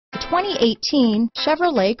2018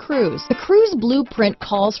 Chevrolet Cruze. The Cruze blueprint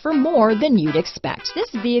calls for more than you'd expect. This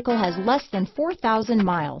vehicle has less than 4,000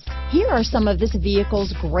 miles. Here are some of this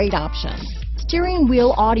vehicle's great options: steering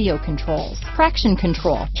wheel audio controls, traction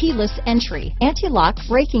control, keyless entry, anti-lock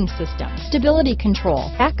braking system, stability control,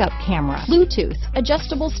 backup camera, Bluetooth,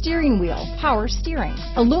 adjustable steering wheel, power steering,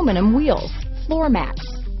 aluminum wheels, floor mats,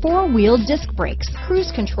 four-wheel disc brakes,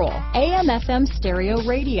 cruise control, AM/FM stereo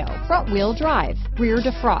radio, front-wheel drive, rear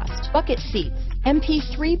defrost, bucket seats,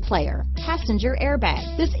 MP3 player, passenger airbag.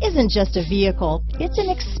 This isn't just a vehicle, it's an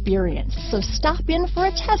experience. So stop in for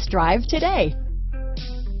a test drive today.